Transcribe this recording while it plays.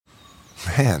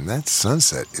Man, that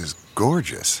sunset is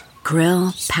gorgeous.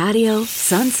 Grill, patio,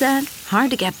 sunset.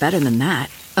 Hard to get better than that.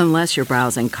 Unless you're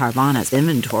browsing Carvana's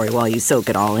inventory while you soak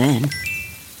it all in.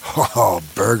 Oh,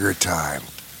 burger time.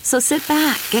 So sit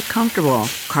back, get comfortable.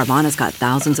 Carvana's got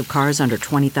thousands of cars under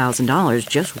 $20,000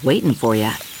 just waiting for you.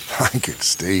 I could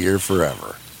stay here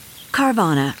forever.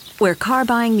 Carvana, where car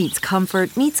buying meets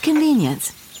comfort meets convenience.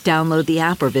 Download the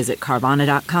app or visit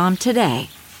Carvana.com today.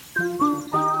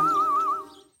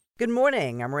 Good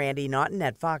morning. I'm Randy Naughton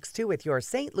at Fox 2 with your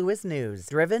St. Louis news,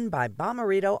 driven by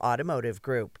Bomarito Automotive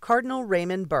Group. Cardinal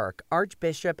Raymond Burke,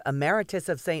 Archbishop Emeritus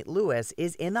of St. Louis,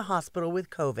 is in the hospital with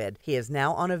COVID. He is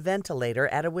now on a ventilator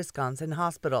at a Wisconsin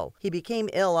hospital. He became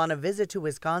ill on a visit to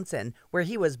Wisconsin, where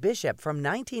he was bishop from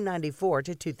 1994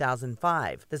 to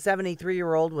 2005. The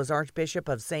 73-year-old was Archbishop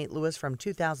of St. Louis from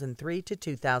 2003 to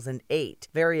 2008.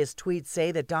 Various tweets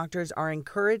say that doctors are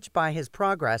encouraged by his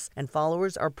progress and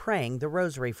followers are praying the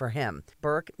rosary for him.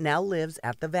 Burke now lives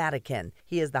at the Vatican.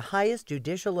 He is the highest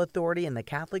judicial authority in the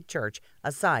Catholic Church,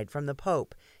 aside from the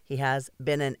Pope. He has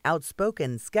been an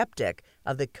outspoken skeptic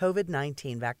of the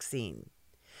COVID-19 vaccine.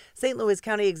 St. Louis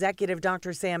County Executive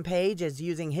Dr. Sam Page is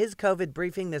using his COVID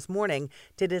briefing this morning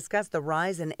to discuss the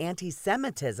rise in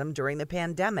anti-Semitism during the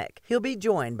pandemic. He'll be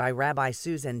joined by Rabbi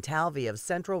Susan Talvey of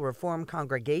Central Reform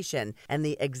Congregation and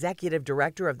the Executive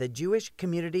Director of the Jewish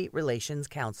Community Relations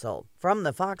Council. From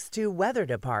the Fox 2 Weather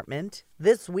Department,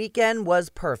 this weekend was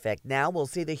perfect. Now we'll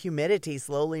see the humidity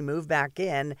slowly move back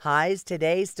in. Highs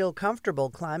today still comfortable,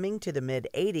 climbing to the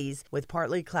mid-80s with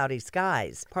partly cloudy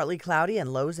skies. Partly cloudy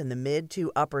and lows in the mid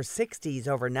to upper 60s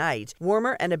overnight.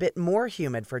 Warmer and a bit more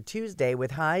humid for Tuesday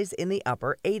with highs in the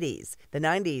upper 80s. The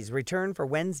 90s return for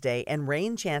Wednesday and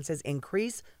rain chances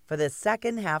increase for the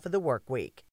second half of the work week.